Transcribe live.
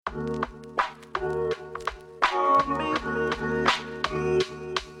My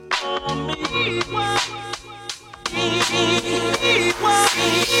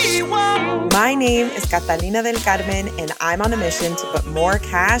name is Catalina del Carmen, and I'm on a mission to put more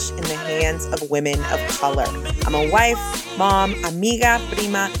cash in the hands of women of color. I'm a wife, mom, amiga,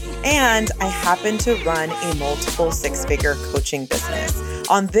 prima, and I happen to run a multiple six-figure coaching business.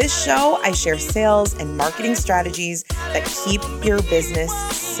 On this show, I share sales and marketing strategies that keep your business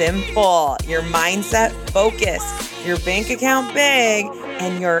simple, your mindset focused, your bank account big,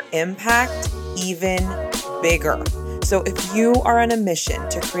 and your impact even bigger. So if you are on a mission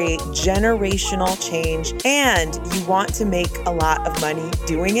to create generational change and you want to make a lot of money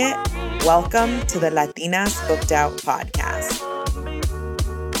doing it, welcome to the Latinas Booked Out podcast.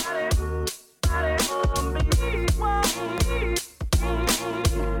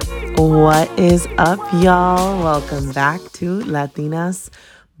 What is up, y'all? Welcome back to Latinas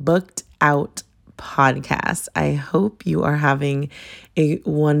Booked Out podcast. I hope you are having a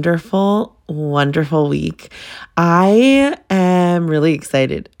wonderful week. I am really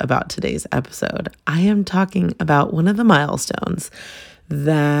excited about today's episode. I am talking about one of the milestones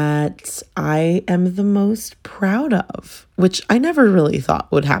that I am the most proud of, which I never really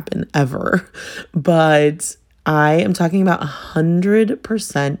thought would happen ever, but I am talking about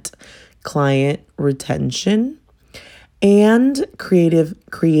 100% client retention and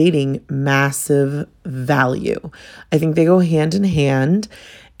creating massive value. I think they go hand in hand.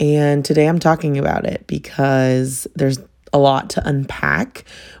 And today I'm talking about it because there's a lot to unpack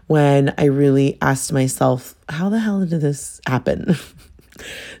when I really asked myself, how the hell did this happen?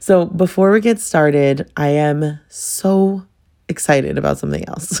 So before we get started, I am so excited about something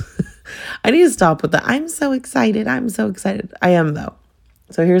else. I need to stop with that. I'm so excited. I am though.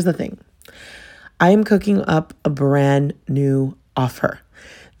 So here's the thing. I am cooking up a brand new offer.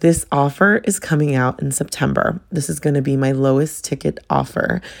 This offer is coming out in September. This is going to be my lowest ticket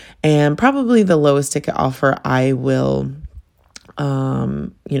offer and probably the lowest ticket offer I will,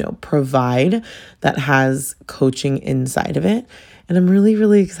 provide that has coaching inside of it. And I'm really,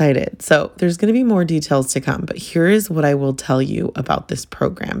 really excited. So there's going to be more details to come, but here is what I will tell you about this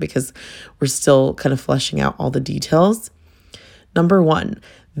program because we're still kind of fleshing out all the details. Number one,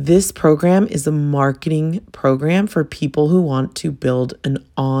 this program is a marketing program for people who want to build an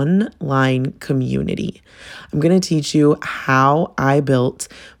online community. I'm going to teach you how I built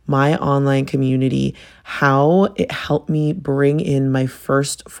my online community, how it helped me bring in my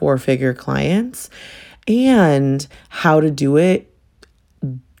first 4-figure clients, and how to do it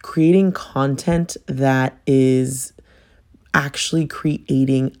creating content that is actually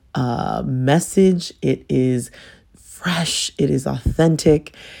creating a message. It is fresh, it is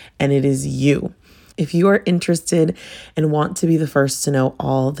authentic, and it is you. If you are interested and want to be the first to know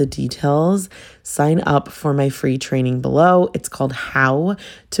all the details, sign up for my free training below. It's called How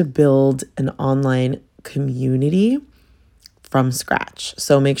to Build an Online Community from Scratch.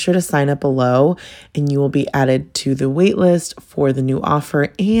 So make sure to sign up below and you will be added to the waitlist for the new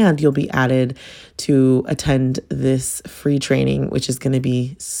offer, and you'll be added to attend this free training, which is going to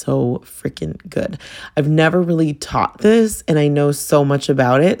be so freaking good. I've never really taught this and I know so much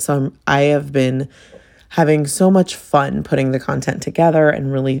about it. So I have been having so much fun putting the content together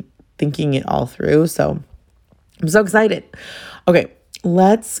and really thinking it all through. So I'm so excited. Okay,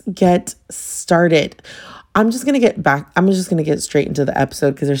 let's get started. I'm just going to get straight into the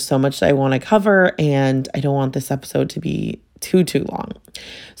episode because there's so much that I want to cover and I don't want this episode to be too long.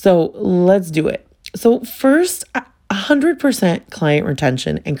 So let's do it. So first, 100% client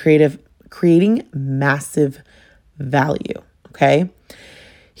retention and creating massive value. Okay.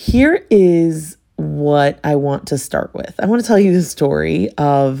 Here is what I want to start with. I want to tell you the story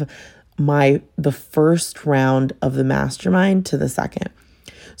of the first round of the mastermind to the second.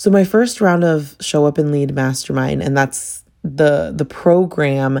 So my first round of Show Up and Lead Mastermind, and that's the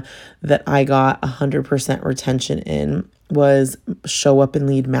program that I got 100% retention in, was Show Up and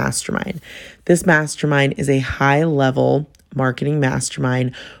Lead Mastermind. This mastermind is a high-level marketing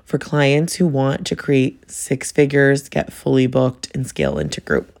mastermind for clients who want to create 6 figures, get fully booked, and scale into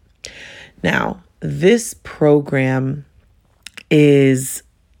group. Now, this program is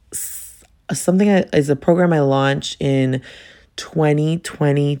a program I launched in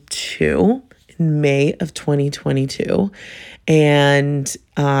 2022, in May of 2022. And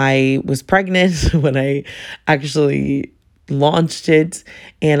I was pregnant when I actually launched it.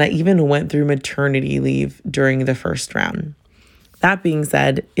 And I even went through maternity leave during the first round. That being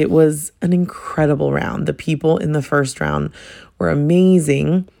said, it was an incredible round. The people in the first round were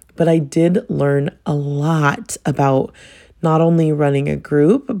amazing, but I did learn a lot about not only running a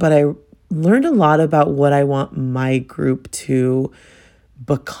group, but I learned a lot about what I want my group to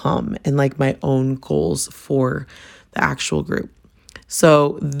become and like my own goals for the actual group.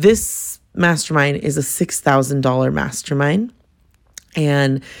 So this mastermind is a $6,000 mastermind,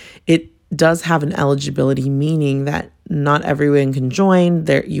 and it does have an eligibility, meaning that not everyone can join.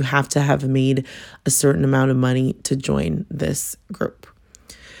 There, you have to have made a certain amount of money to join this group.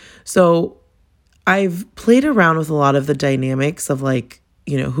 So I've played around with a lot of the dynamics of like,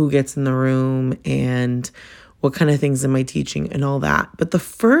 who gets in the room and what kind of things am I teaching and all that. But the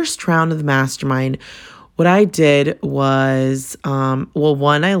first round of the mastermind, what I did was,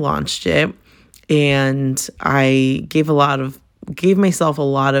 one, I launched it, and I gave myself a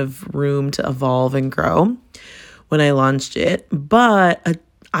lot of room to evolve and grow when I launched it. But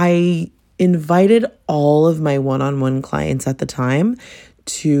I invited all of my one-on-one clients at the time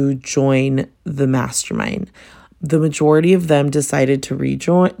to join the mastermind. The majority of them decided to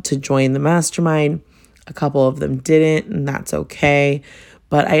join the mastermind. A couple of them didn't, and that's okay.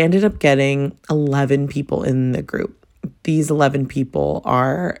 But I ended up getting 11 people in the group. These 11 people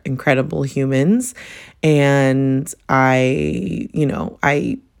are incredible humans, and I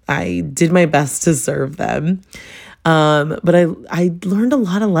did my best to serve them. But I learned a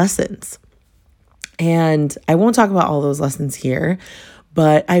lot of lessons, and I won't talk about all those lessons here,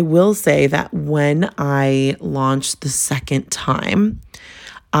 but I will say that when I launched the second time,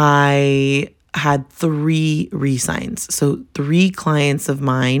 I had 3 re-signs. So 3 clients of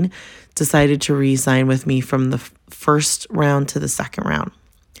mine decided to re-sign with me from the first round to the second round.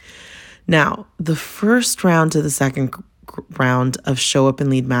 Now, the first round to the second round of Show Up and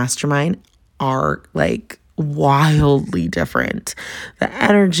Lead Mastermind are like wildly different. The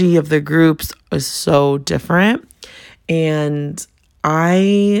energy of the groups is so different. And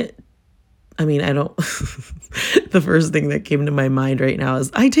I don't, the first thing that came to my mind right now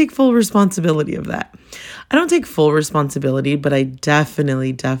is I take full responsibility of that. I don't take full responsibility, but I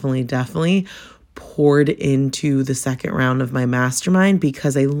definitely poured into the second round of my mastermind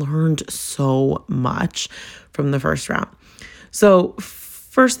because I learned so much from the first round. So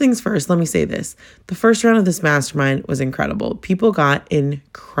first things first, let me say this. The first round of this mastermind was incredible. People got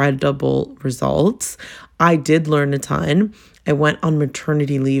incredible results. I did learn a ton. I went on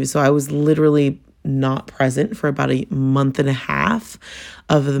maternity leave, so I was literally not present for about a month and a half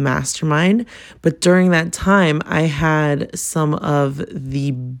of the mastermind. But during that time, I had some of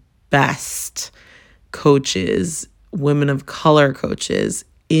the best coaches, women of color coaches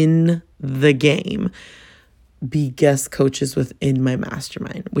in the game, be guest coaches within my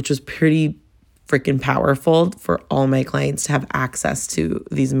mastermind, which was pretty freaking powerful for all my clients to have access to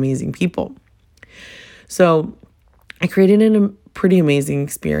these amazing people. So I created a pretty amazing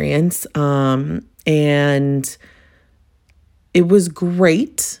experience, and it was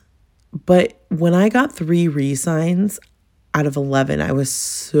great. But when I got 3 re-signs out of 11, I was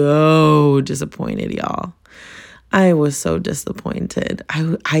so disappointed, y'all. I was so disappointed.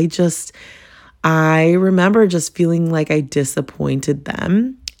 I remember just feeling like I disappointed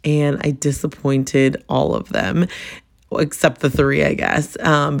them, and I disappointed all of them, except the 3, I guess.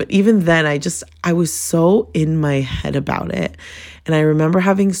 But even then, I was so in my head about it. And I remember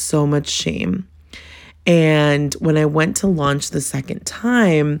having so much shame. And when I went to launch the second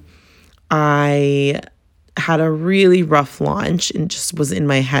time, I had a really rough launch and just was in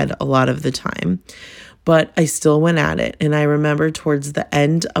my head a lot of the time. But I still went at it. And I remember towards the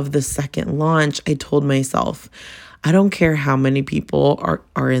end of the second launch, I told myself, I don't care how many people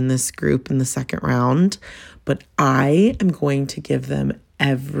are in this group in the second round, but I am going to give them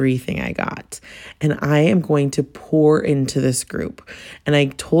everything I got. And I am going to pour into this group. And I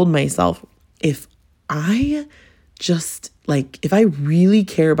told myself, if I really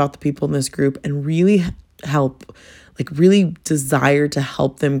care about the people in this group and really really desire to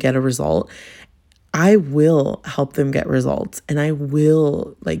help them get a result, I will help them get results, and I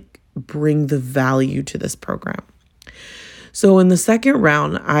will bring the value to this program. So in the second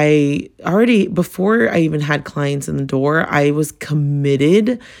round, before I even had clients in the door, I was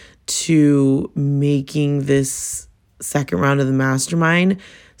committed to making this second round of the mastermind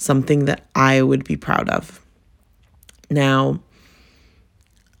something that I would be proud of. Now,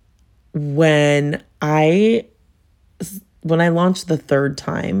 when I launched the third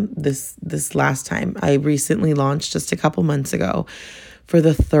time, this last time, I recently launched just a couple months ago for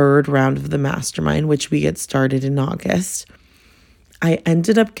the third round of the mastermind, which we get started in August. I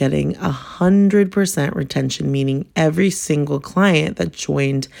ended up getting 100% retention, meaning every single client that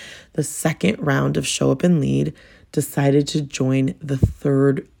joined the second round of Show Up and Lead decided to join the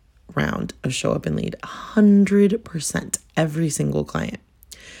third round of Show Up and Lead, 100%, every single client.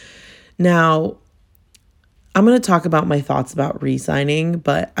 Now, I'm going to talk about my thoughts about re-signing,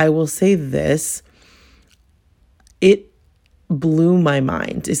 but I will say this, it blew my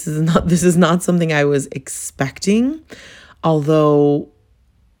mind. This is not something I was expecting, although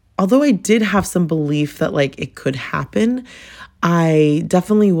I did have some belief that like it could happen. I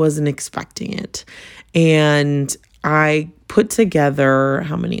definitely wasn't expecting it. And I put together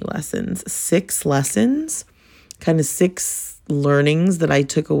how many lessons? 6 lessons, kind of 6 learnings that I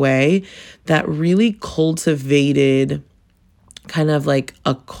took away that really cultivated kind of like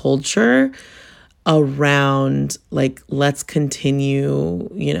a culture around like, let's continue,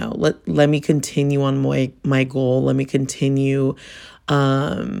 let me continue on my goal. Let me continue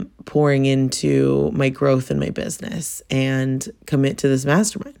pouring into my growth in my business and commit to this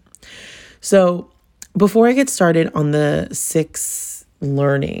mastermind. So before I get started on the 6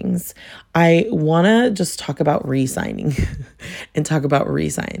 learnings, I want to just talk about re-signing and talk about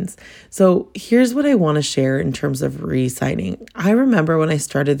re-signs. So here's what I want to share in terms of re-signing. I remember when I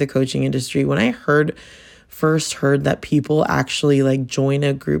started the coaching industry, when I first heard that people actually like join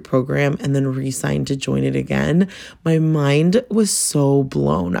a group program and then re-sign to join it again, my mind was so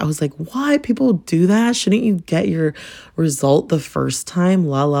blown. I was like, why people do that? Shouldn't you get your result the first time?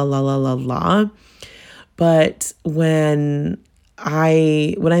 La, la, la, la, la, la. But when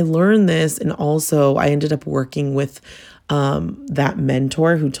I learned this, and also I ended up working with that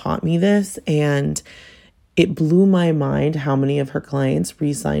mentor who taught me this, and it blew my mind how many of her clients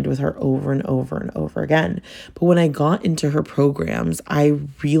re-signed with her over and over and over again. But when I got into her programs, I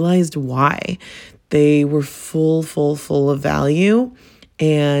realized why. They were full of value,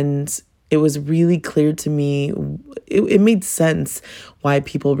 and it was really clear to me, it made sense why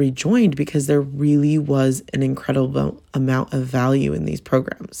people rejoined, because there really was an incredible amount of value in these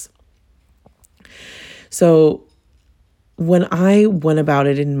programs. So when I went about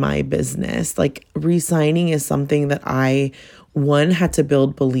it in my business, like re-signing is something that I, had to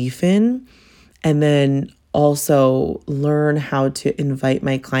build belief in, and then also learn how to invite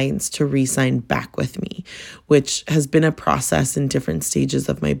my clients to re-sign back with me, which has been a process in different stages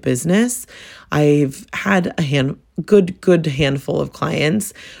of my business. I've had a good handful of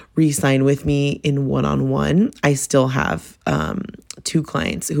clients re-sign with me in one-on-one. I still have 2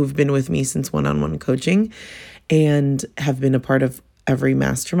 clients who've been with me since one-on-one coaching and have been a part of every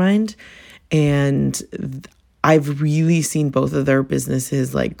mastermind. And I've really seen both of their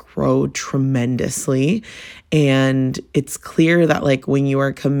businesses like grow tremendously. And it's clear that like when you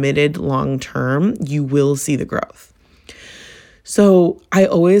are committed long-term, you will see the growth. So I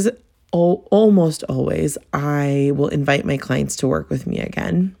almost always, I will invite my clients to work with me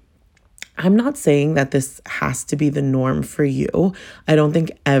again. I'm not saying that this has to be the norm for you. I don't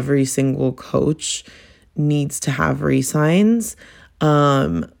think every single coach needs to have re-signs.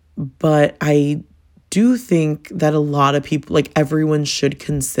 But I do think that a lot of people, like everyone, should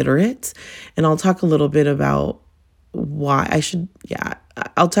consider it. And I'll talk a little bit about why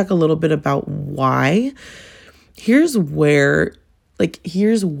I'll talk a little bit about why. Here's why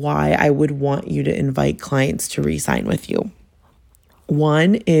I would want you to invite clients to re-sign with you.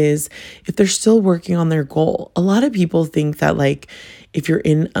 One is if they're still working on their goal. A lot of people think that like if you're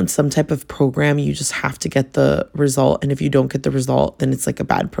in some type of program, you just have to get the result. And if you don't get the result, then it's like a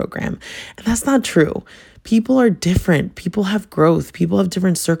bad program. And that's not true. People are different. People have growth. People have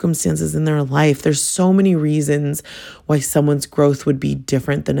different circumstances in their life. There's so many reasons why someone's growth would be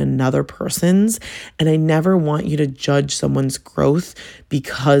different than another person's. And I never want you to judge someone's growth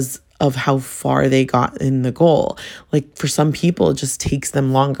because of how far they got in the goal. Like for some people, it just takes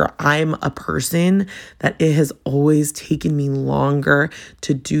them longer. I'm a person that it has always taken me longer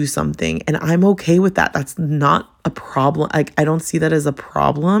to do something, and I'm okay with that. That's not a problem. Like I don't see that as a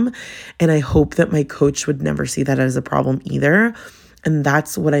problem, and I hope that my coach would never see that as a problem either. And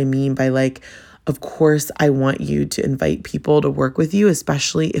that's what I mean by like, of course, I want you to invite people to work with you,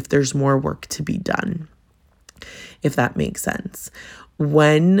 especially if there's more work to be done, if that makes sense.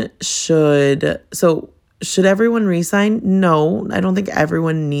 Should everyone re-sign? No, I don't think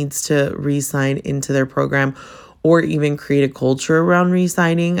everyone needs to re-sign into their program or even create a culture around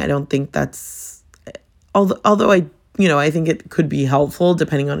re-signing. I don't think that's, although I think it could be helpful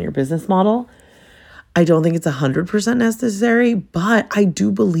depending on your business model. I don't think it's 100% necessary, but I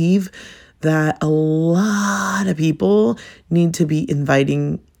do believe that a lot of people need to be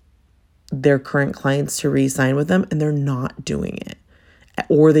inviting their current clients to re-sign with them, and they're not doing it.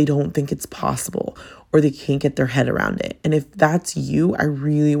 or they don't think it's possible, or they can't get their head around it. And if that's you, I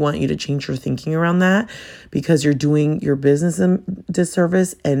really want you to change your thinking around that, because you're doing your business a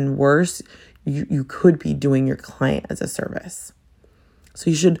disservice, and worse, you could be doing your client as a service. So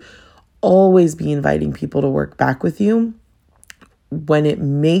you should always be inviting people to work back with you. When it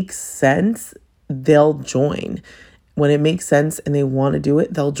makes sense, they'll join. When it makes sense and they want to do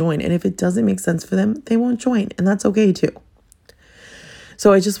it, they'll join. And if it doesn't make sense for them, they won't join. And that's okay too.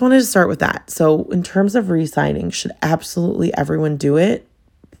 So I just wanted to start with that. So in terms of re-signing, should absolutely everyone do it?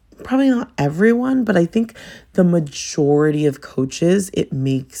 Probably not everyone, but I think the majority of coaches, it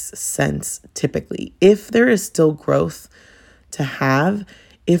makes sense typically. If there is still growth to have,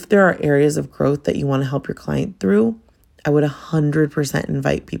 if there are areas of growth that you want to help your client through, I would 100%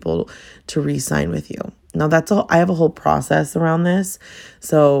 invite people to re-sign with you. Now I have a whole process around this.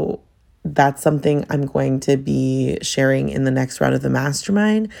 So that's something I'm going to be sharing in the next round of the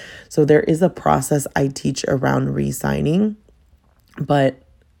mastermind. So there is a process I teach around re-signing, but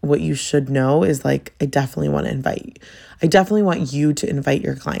what you should know is I definitely want you to invite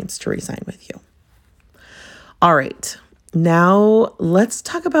your clients to re-sign with you. All right. Now let's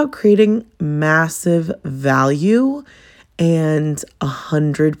talk about creating massive value and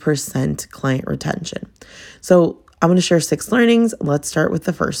 100% client retention. So I'm going to share 6 learnings. Let's start with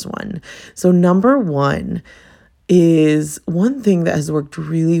the first one. So number 1 is one thing that has worked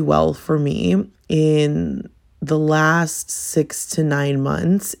really well for me in the last 6 to 9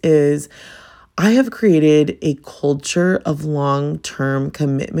 months is I have created a culture of long-term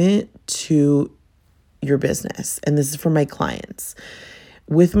commitment to your business. And this is for my clients.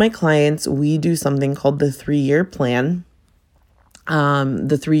 With my clients, we do something called the 3-year plan.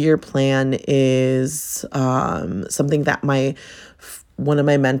 The 3-year plan is something that one of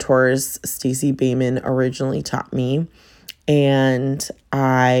my mentors, Stacey Bayman, originally taught me, and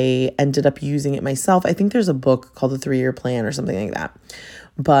I ended up using it myself. I think there's a book called the 3-year plan or something like that,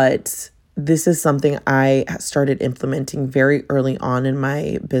 but this is something I started implementing very early on in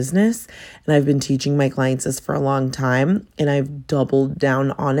my business, and I've been teaching my clients this for a long time, and I've doubled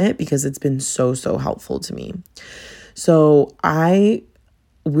down on it because it's been so helpful to me. So I'm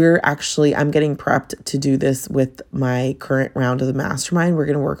getting prepped to do this with my current round of the mastermind. We're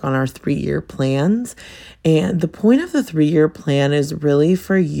going to work on our 3-year plans. And the point of the 3-year plan is really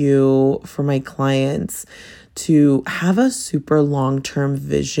for my clients, to have a super long-term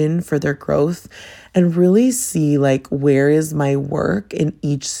vision for their growth and really see where is my work in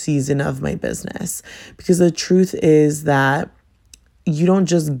each season of my business. Because the truth is that you don't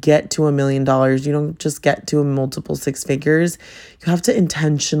just get to $1 million. You don't just get to a multiple 6 figures. You have to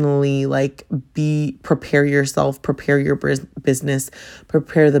intentionally prepare yourself, prepare your business,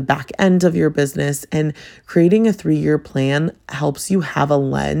 prepare the back end of your business. And creating a 3-year plan helps you have a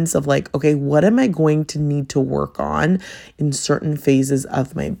lens of okay, what am I going to need to work on in certain phases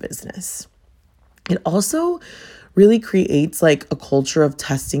of my business? It also really creates a culture of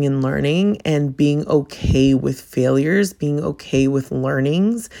testing and learning and being okay with failures, being okay with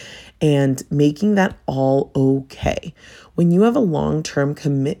learnings, and making that all okay. When you have a long-term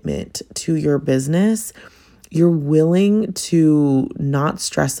commitment to your business, you're willing to not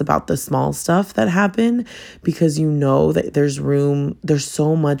stress about the small stuff that happen, because you know that there's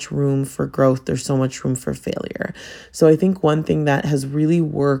so much room for growth, there's so much room for failure. So I think one thing that has really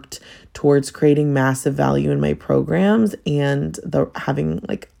worked towards creating massive value in my programs and having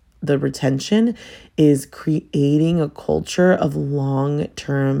the retention is creating a culture of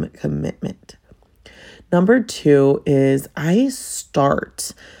long-term commitment. Number 2 is I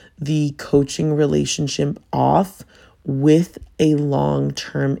start the coaching relationship off with a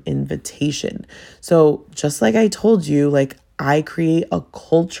long-term invitation. So just like I told you, I create a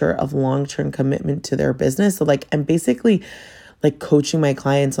culture of long-term commitment to their business. So I'm basically coaching my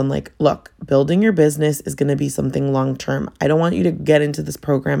clients on look, building your business is going to be something long-term. I don't want you to get into this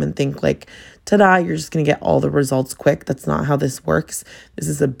program and think ta-da, you're just going to get all the results quick. That's not how this works. This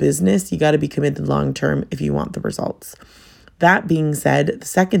is a business. You got to be committed long-term if you want the results. That being said, the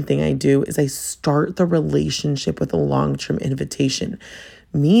second thing I do is I start the relationship with a long-term invitation,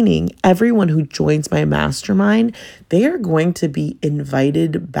 meaning everyone who joins my mastermind, they are going to be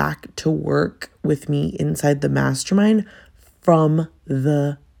invited back to work with me inside the mastermind from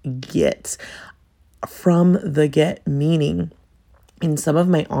the get. From the get, meaning in some of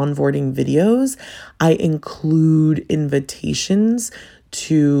my onboarding videos, I include invitations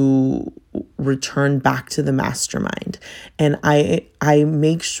to return back to the mastermind. And I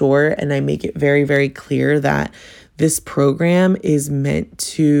make sure and I make it very, very clear that this program is meant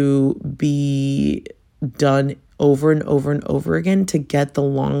to be done over and over and over again to get the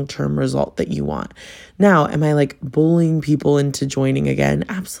long-term result that you want. Now, am I like bullying people into joining again?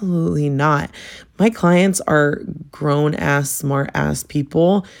 Absolutely not. My clients are grown-ass, smart-ass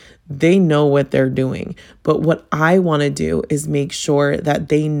people. They know what they're doing. But what I want to do is make sure that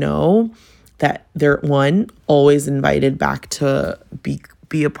they know that they're, one, always invited back to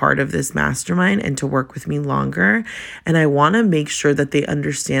be a part of this mastermind and to work with me longer. And I want to make sure that they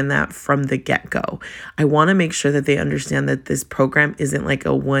understand that from the get-go. I want to make sure that they understand that this program isn't like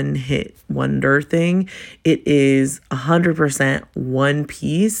a one-hit wonder thing. It is 100% one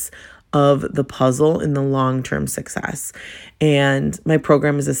piece of the puzzle in the long-term success. And my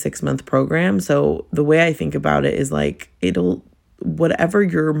program is a 6-month program. So the way I think about it is like, whatever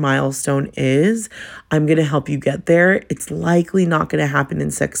your milestone is, I'm going to help you get there. It's likely not going to happen in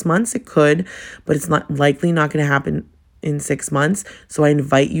 6 months. It could, but it's not likely not going to happen in 6 months. So I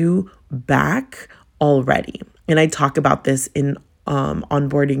invite you back already. And I talk about this in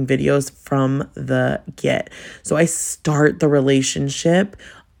onboarding videos from the get. So I start the relationship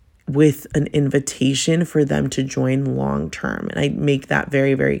with an invitation for them to join long term. And I make that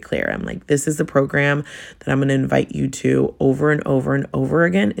very, very clear. I'm like, this is a program that I'm going to invite you to over and over and over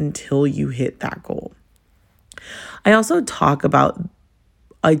again until you hit that goal. I also talk about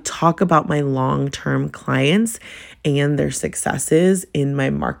my long-term clients and their successes in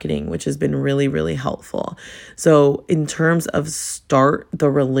my marketing, which has been really, really helpful. So in terms of start the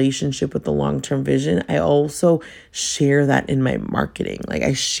relationship with the long-term vision, I also share that in my marketing. Like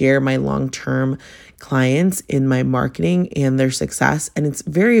I share my long-term clients in my marketing and their success. And it's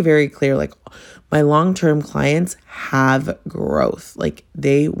very, very clear, like my long-term clients have growth. Like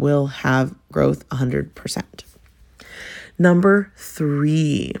they will have growth 100%. Number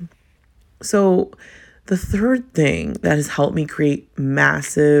 3. So the third thing that has helped me create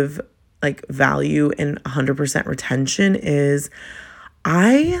massive like value and 100% retention is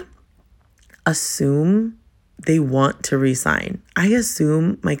I assume they want to resign. I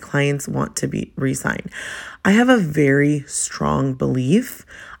assume my clients want to be resign. I have a very strong belief.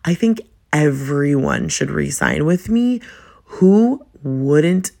 I think everyone should resign with me. Who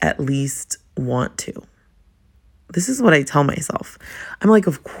wouldn't at least want to? This is what I tell myself. I'm like,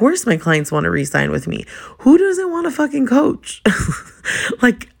 of course my clients want to re-sign with me. Who doesn't want a fucking coach?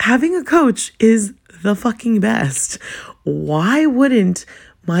 Like having a coach is the fucking best. Why wouldn't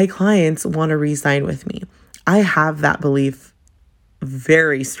my clients want to re-sign with me? I have that belief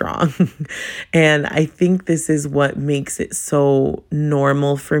very strong. And I think this is what makes it so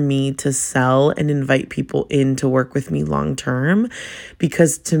normal for me to sell and invite people in to work with me long term.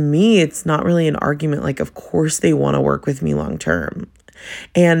 Because to me, it's not really an argument. Like, of course they want to work with me long term.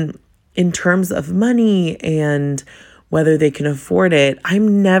 And in terms of money and whether they can afford it,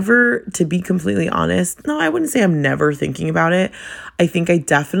 I'm never, to be completely honest, no, I wouldn't say I'm never thinking about it. I think I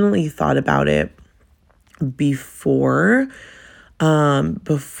definitely thought about it before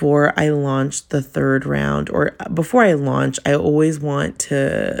I launched the third round, or before I launch, I always want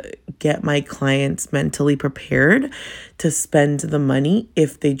to get my clients mentally prepared to spend the money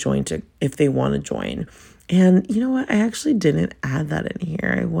if they want to join. And you know what? I actually didn't add that in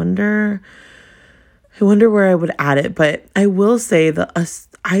here. I wonder where I would add it, but I will say that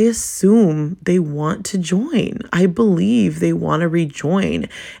I assume they want to join. I believe they want to rejoin.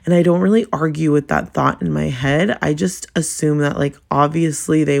 And I don't really argue with that thought in my head. I just assume that, like,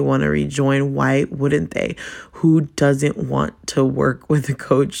 obviously they want to rejoin. Why wouldn't they? Who doesn't want to work with a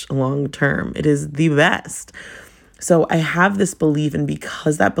coach long term? It is the best. So I have this belief, and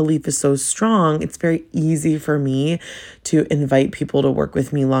because that belief is so strong, it's very easy for me to invite people to work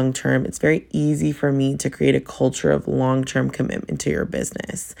with me long term. It's very easy for me to create a culture of long-term commitment to your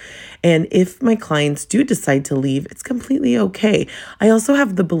business. And if my clients do decide to leave, it's completely okay. I also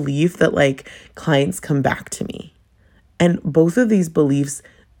have the belief that like clients come back to me. And both of these beliefs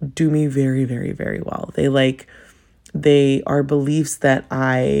do me very, very, very well. They are beliefs that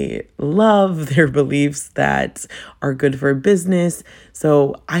I love. They're beliefs that are good for business.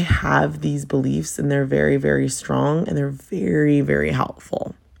 So I have these beliefs and they're very, very strong and they're very, very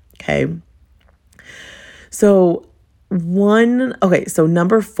helpful. Okay. So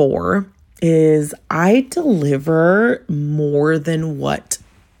number 4 is I deliver more than what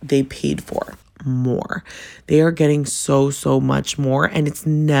they paid for. More. They are getting so much more, and it's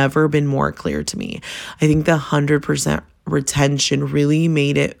never been more clear to me. I think the 100% retention really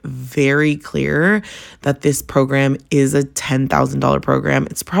made it very clear that this program is a $10,000 program.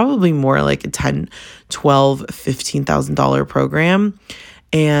 It's probably more like a $10,000, $12,000, $15,000 program.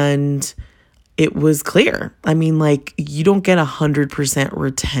 And it was clear. I mean, like, you don't get 100%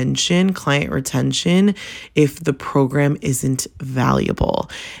 retention, client retention, if the program isn't valuable.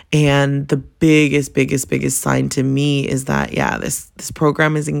 And the biggest sign to me is that, yeah, this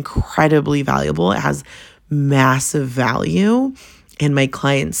program is incredibly valuable. It has massive value, and my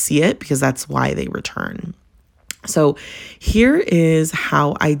clients see it because that's why they return. So here is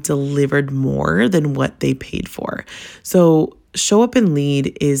how I delivered more than what they paid for. So Show Up and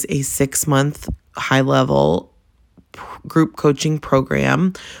Lead is a 6-month high-level group coaching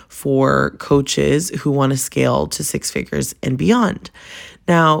program for coaches who want to scale to 6 figures and beyond.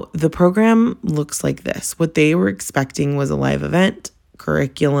 Now, the program looks like this. What they were expecting was a live event,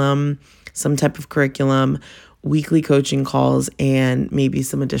 curriculum, some type of curriculum, weekly coaching calls, and maybe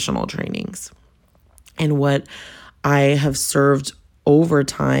some additional trainings. And what I have served over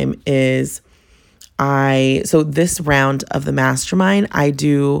time is so this round of the mastermind, I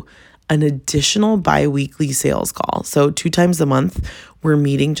do an additional bi-weekly sales call. So 2 times a month, we're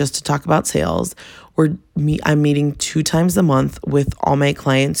meeting just to talk about sales. I'm meeting 2 times a month with all my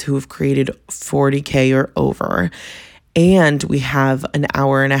clients who have created 40K or over. And we have an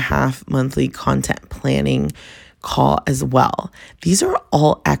 1.5-hour monthly content planning call as well. These are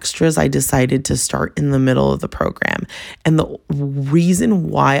all extras I decided to start in the middle of the program. And the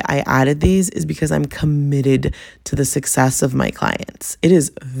reason why I added these is because I'm committed to the success of my clients. It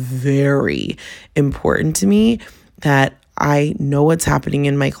is very important to me that I know what's happening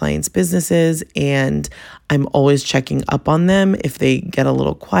in my clients' businesses, and I'm always checking up on them if they get a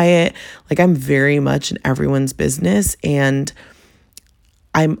little quiet. Like, I'm very much in everyone's business, and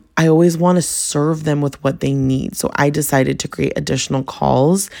I always want to serve them with what they need. So I decided to create additional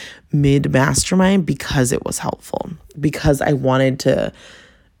calls mid-mastermind because it was helpful, because I wanted to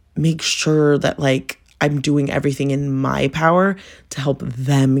make sure that, like, I'm doing everything in my power to help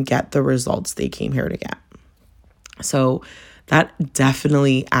them get the results they came here to get. So that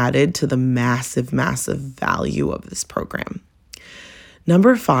definitely added to the massive value of this program.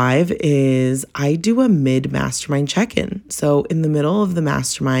 Number 5 is I do a mid-mastermind check-in. So in the middle of the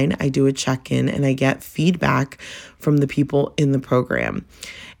mastermind, I do a check-in and I get feedback from the people in the program.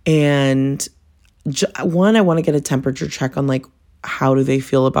 And one, I want to get a temperature check on, like, how do they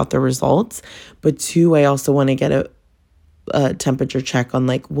feel about the results? But 2, I also want to get a temperature check on,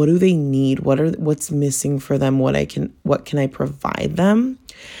 like, what do they need? What's missing for them? What can I provide them?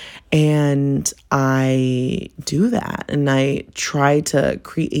 And I do that, and I try to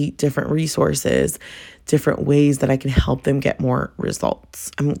create different resources, different ways that I can help them get more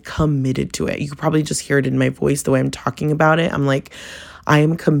results. I'm committed to it. You could probably just hear it in my voice, the way I'm talking about it. I'm like, I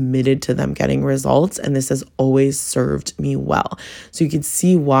am committed to them getting results, and this has always served me well. So you can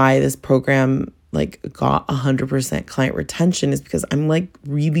see why this program, like, got 100% client retention, is because I'm, like,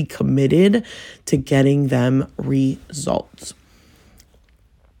 really committed to getting them results.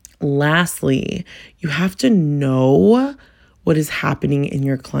 Lastly, you have to know what is happening in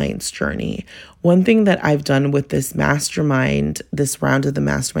your client's journey. One thing that I've done with this mastermind, this round of the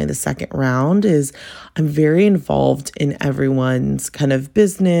mastermind, the second round, is I'm very involved in everyone's kind of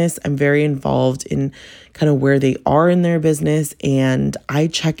business. I'm very involved in kind of where they are in their business, and I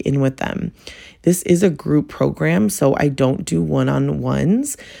check in with them. This is a group program, so I don't do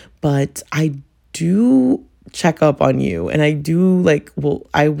one-on-ones, but I do check up on you, and I do, like,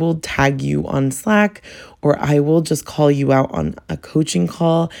 I will tag you on Slack, or I will just call you out on a coaching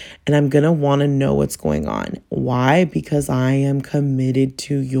call, and I'm gonna want to know what's going on. Why? Because I am committed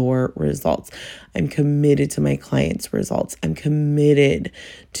to your results. I'm committed to my clients' results. I'm committed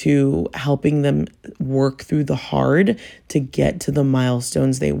to helping them work through the hard to get to the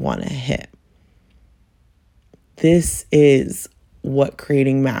milestones they want to hit. This is what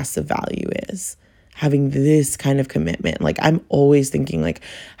creating massive value is. Having this kind of commitment. Like, I'm always thinking, like,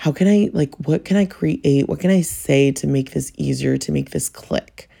 how can I, like, what can I create? What can I say to make this easier, to make this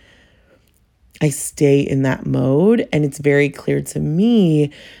click? I stay in that mode, and it's very clear to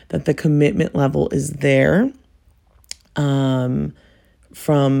me that the commitment level is there from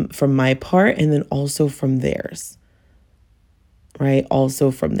my part, and then also from theirs. Right?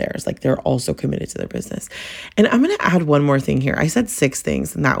 Also from theirs. Like, they're also committed to their business. And I'm going to add one more thing here. I said 6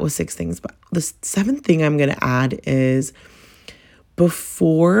 things, and that was 6 things. But the 7th thing I'm going to add is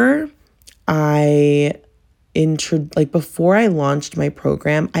before I launched my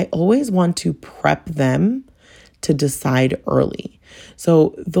program, I always want to prep them to decide early.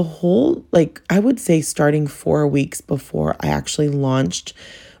 So the whole, like, I would say starting 4 weeks before I actually launched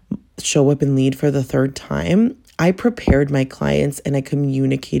Show Up and Lead for the 3rd time, I prepared my clients and I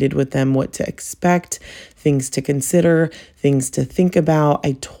communicated with them what to expect, things to consider, things to think about.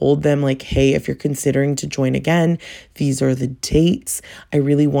 I told them like, hey, if you're considering to join again, these are the dates. I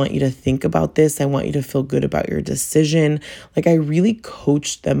really want you to think about this. I want you to feel good about your decision. Like I really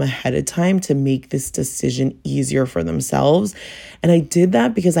coached them ahead of time to make this decision easier for themselves. And I did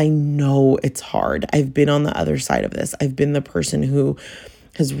that because I know it's hard. I've been on the other side of this. I've been the person who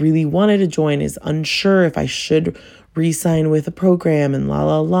has really wanted to join, is unsure if I should re-sign with a program and la,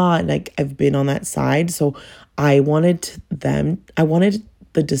 la, la. And I've been on that side. So I wanted the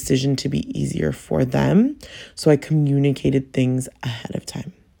decision to be easier for them. So I communicated things ahead of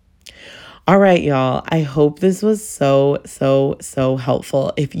time. All right, y'all. I hope this was so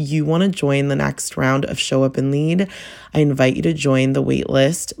helpful. If you want to join the next round of Show Up and Lead, I invite you to join the wait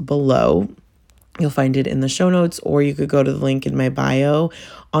list below. You'll find it in the show notes, or you could go to the link in my bio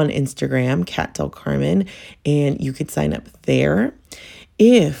on Instagram, Kat Del Carmen, and you could sign up there.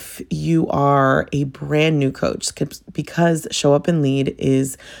 If you are a brand new coach, because Show Up and Lead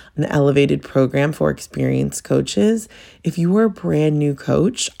is an elevated program for experienced coaches, if you are a brand new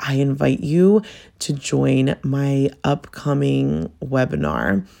coach, I invite you to join my upcoming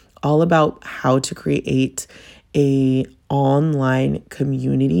webinar all about how to create a online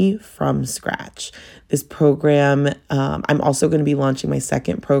community from scratch. This program, I'm also going to be launching my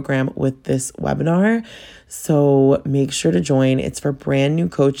second program with this webinar. So make sure to join. It's for brand new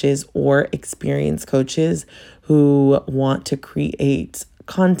coaches or experienced coaches who want to create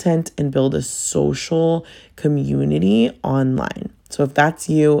content and build a social community online. So if that's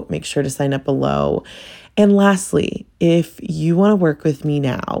you, make sure to sign up below. And lastly, if you want to work with me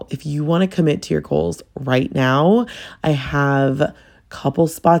now, if you want to commit to your goals right now, I have a couple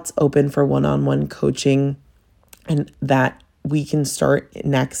spots open for one-on-one coaching, and that we can start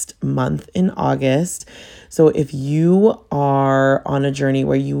next month in August. So if you are on a journey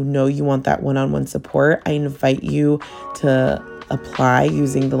where you know you want that one-on-one support, I invite you to apply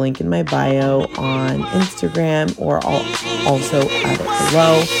using the link in my bio on Instagram, or I'll also add it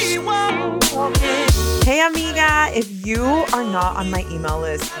below. Hey amiga, if you are not on my email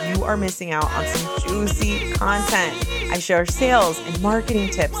list, you are missing out on some juicy content. I share sales and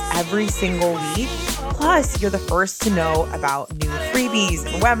marketing tips every single week. Plus, you're the first to know about new freebies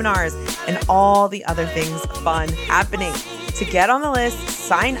and webinars and all the other things fun happening. To get on the list,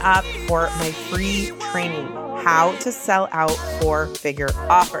 sign up for my free training, How to Sell Out 4-Figure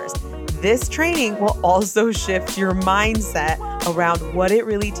Offers. This training will also shift your mindset around what it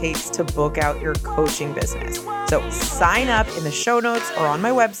really takes to book out your coaching business. So sign up in the show notes or on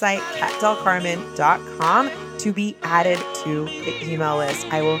my website, katdelcarmen.com, to be added to the email list.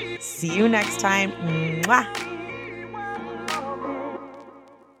 I will see you next time. Mwah.